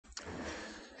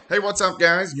Hey, what's up,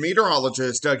 guys?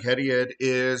 Meteorologist Doug Hetty. It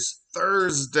is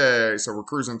Thursday, so we're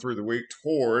cruising through the week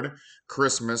toward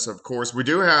Christmas, of course. We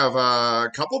do have a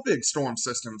couple big storm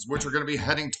systems which are going to be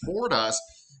heading toward us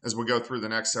as we go through the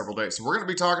next several days. So we're going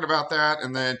to be talking about that,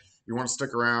 and then you want to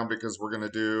stick around because we're going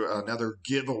to do another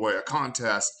giveaway, a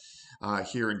contest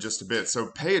here in just a bit. So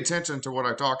pay attention to what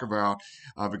I talk about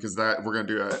because that we're going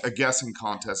to do a guessing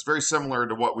contest, very similar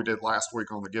to what we did last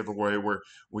week on the giveaway, where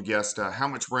we guessed how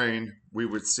much rain we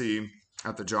would see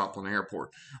at the Joplin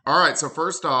Airport. All right, so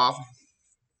first off,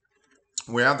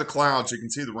 we have the clouds. You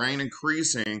can see the rain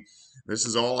increasing. This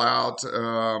is all out.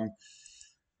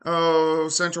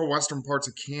 Central western parts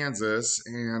of Kansas,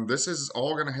 and this is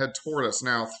all going to head toward us.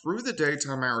 Now, through the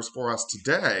daytime hours for us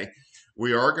today,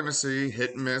 we are going to see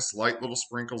hit and miss, light little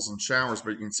sprinkles and showers,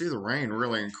 but you can see the rain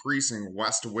really increasing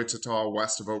west of Wichita,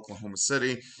 west of Oklahoma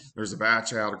City. There's a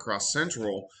batch out across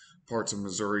central parts of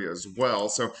Missouri as well.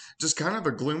 So just kind of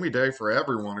a gloomy day for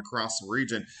everyone across the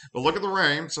region. But look at the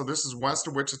rain. So this is west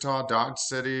of Wichita, Dodge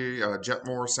City,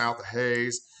 Jetmore, south of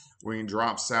Hayes. We can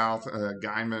drop south,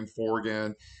 Guymon,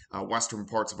 Forgan, western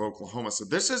parts of Oklahoma. So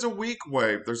this is a weak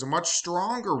wave. There's a much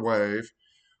stronger wave,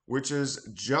 which is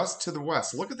just to the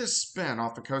west. Look at this spin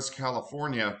off the coast of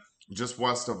California, just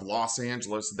west of Los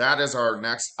Angeles. That is our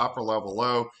next upper level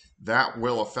low. That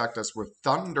will affect us with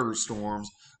thunderstorms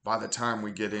by the time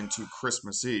we get into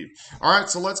Christmas Eve. All right,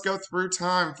 so let's go through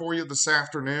time for you this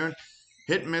afternoon.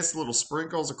 Hit and miss little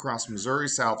sprinkles across Missouri,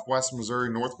 southwest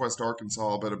Missouri, northwest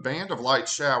Arkansas, but a band of light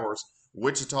showers,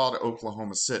 Wichita to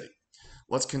Oklahoma City.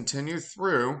 Let's continue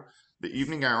through the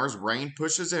evening hours. Rain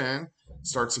pushes in,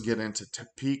 starts to get into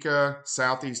Topeka,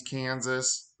 southeast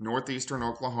Kansas, northeastern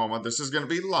Oklahoma. This is going to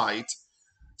be light,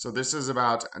 so this is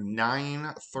about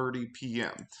 9:30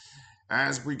 p.m.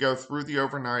 As we go through the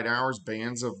overnight hours,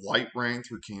 bands of light rain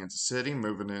through Kansas City,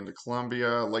 moving into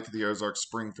Columbia, Lake of the Ozarks,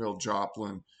 Springfield,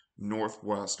 Joplin,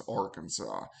 northwest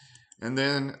Arkansas. And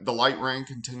then the light rain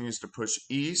continues to push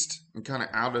east and kind of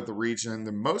out of the region.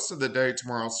 Then most of the day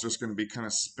tomorrow is just going to be kind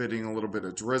of spitting a little bit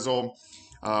of drizzle,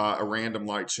 a random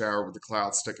light shower with the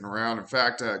clouds sticking around. In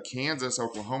fact, Kansas,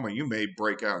 Oklahoma, you may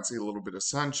break out and see a little bit of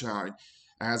sunshine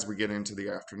as we get into the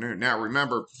afternoon. Now,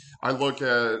 remember, I look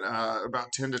at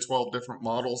about 10 to 12 different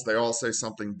models. They all say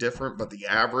something different, but the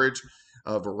average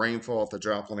of a rainfall at the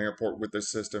Joplin Airport with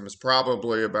this system is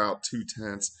probably about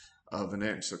 0.2 of an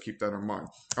inch. So keep that in mind.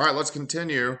 All right, let's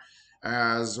continue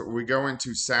as we go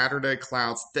into Saturday.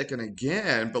 Clouds thicken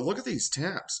again, but look at these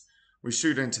temps. We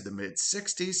shoot into the mid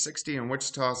 60s, 60 in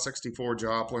Wichita, 64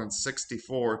 Joplin,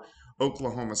 64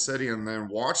 Oklahoma City, and then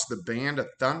watch the band of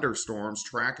thunderstorms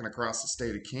tracking across the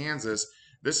state of Kansas.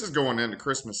 This is going into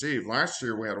Christmas Eve. Last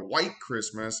year we had a white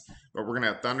Christmas, but we're going to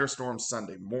have thunderstorms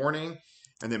Sunday morning,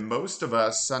 and then most of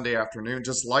us Sunday afternoon,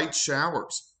 just light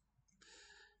showers.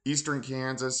 Eastern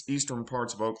Kansas, eastern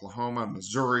parts of Oklahoma,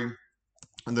 Missouri,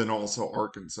 and then also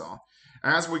Arkansas.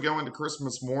 As we go into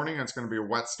Christmas morning, it's going to be a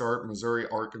wet start, Missouri,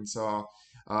 Arkansas,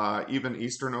 even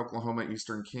eastern Oklahoma,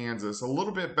 eastern Kansas. A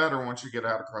little bit better once you get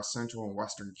out across central and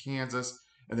western Kansas.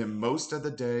 And then most of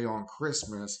the day on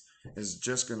Christmas is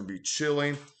just going to be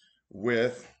chilly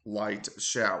with light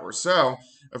showers. So,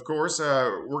 of course,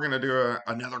 we're going to do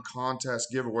another contest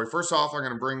giveaway. First off, I'm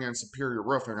going to bring in Superior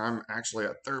Roofing. I'm actually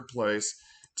at third place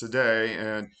today,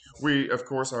 and we, of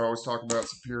course, I always talk about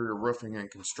Superior Roofing and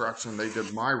Construction. They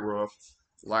did my roof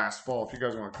last fall. If you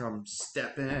guys want to come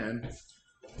step in,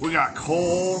 we got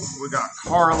Cole, we got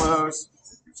Carlos.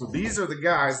 So these are the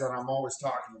guys that I'm always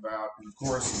talking about. And of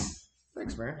course,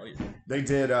 thanks, man. They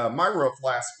did my roof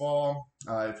last fall.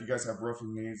 If you guys have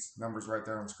roofing needs, numbers right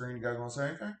there on the screen. You guys want to say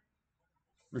anything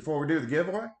before we do the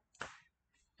giveaway?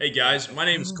 Hey guys, my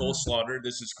name is Cole Slaughter.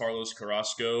 This is Carlos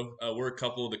Carrasco. We're a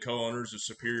couple of the co-owners of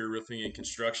Superior Roofing and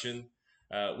Construction.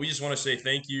 We just want to say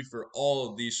thank you for all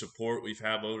of the support we've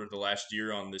had over the last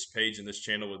year on this page and this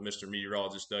channel with Mr.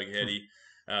 Meteorologist Doug Hetty.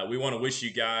 We want to wish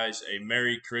you guys a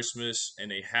Merry Christmas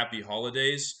and a Happy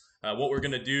Holidays. What we're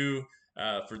going to do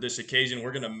for this occasion,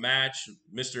 we're going to match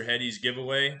Mr. Hetty's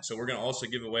giveaway. So we're going to also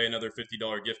give away another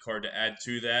 $50 gift card to add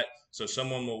to that. So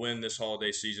someone will win this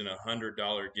holiday season a $100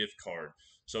 gift card.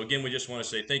 So again, we just want to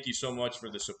say thank you so much for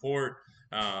the support.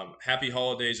 Happy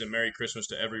holidays and Merry Christmas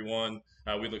to everyone.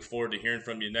 We look forward to hearing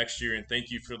from you next year, and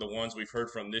thank you for the ones we've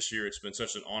heard from this year. It's been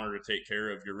such an honor to take care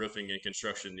of your roofing and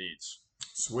construction needs.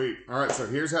 Sweet. All right, so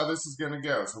here's how this is going to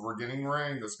go. So we're getting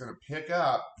rain that's going to pick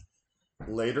up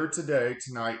later today,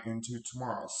 tonight, into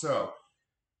tomorrow. So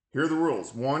here are the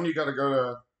rules. One, you got to go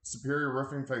to Superior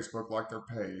Roofing Facebook, like their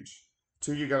page.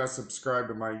 Two, you got to subscribe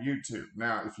to my YouTube.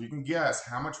 Now, if you can guess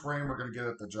how much rain we're going to get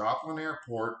at the Joplin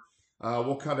Airport,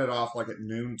 we'll cut it off like at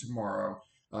noon tomorrow.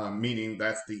 meaning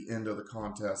that's the end of the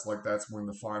contest, like that's when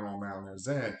the final amount is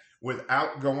in,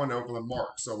 without going over the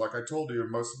mark. So, like I told you,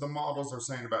 most of the models are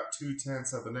saying about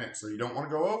 2/10 of an inch. So, you don't want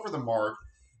to go over the mark,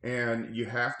 and you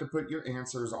have to put your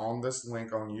answers on this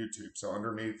link on YouTube. So,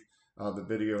 underneath the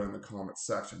video in the comments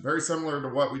section. Very similar to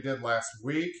what we did last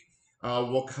week.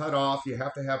 We'll cut off. You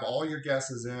have to have all your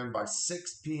guesses in by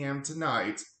 6 p.m.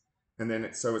 tonight. And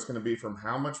then so it's going to be from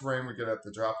how much rain we get at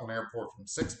the Joplin Airport from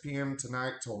 6 p.m.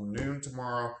 tonight till noon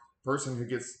tomorrow. Person who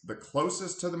gets the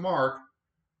closest to the mark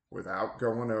without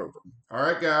going over. All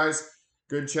right, guys.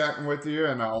 Good chatting with you,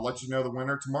 and I'll let you know the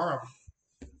winner tomorrow.